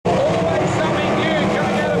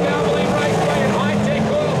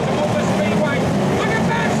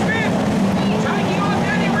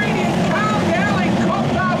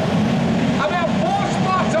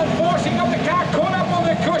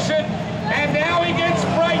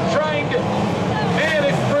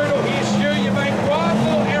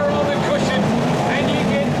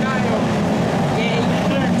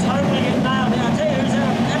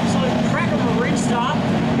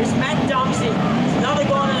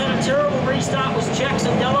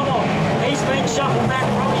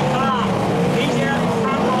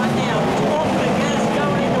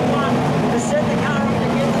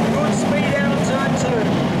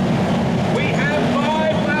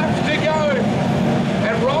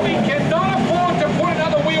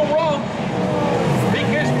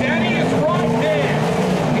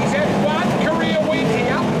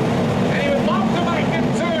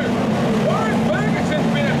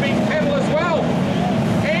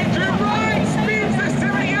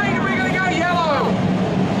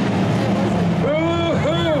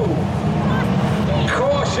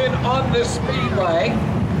the Speedway.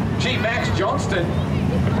 Gee, Max Johnston,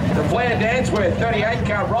 the Flair Dancewear 38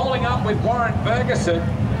 car, rolling up with Warren Ferguson.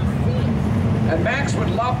 And Max would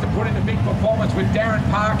love to put in a big performance with Darren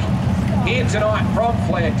Park here tonight from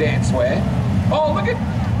Flair Dancewear. Oh, look at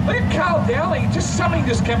Carl Dowling. Something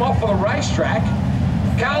just came off of the racetrack.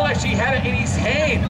 Carl actually had it in his hand.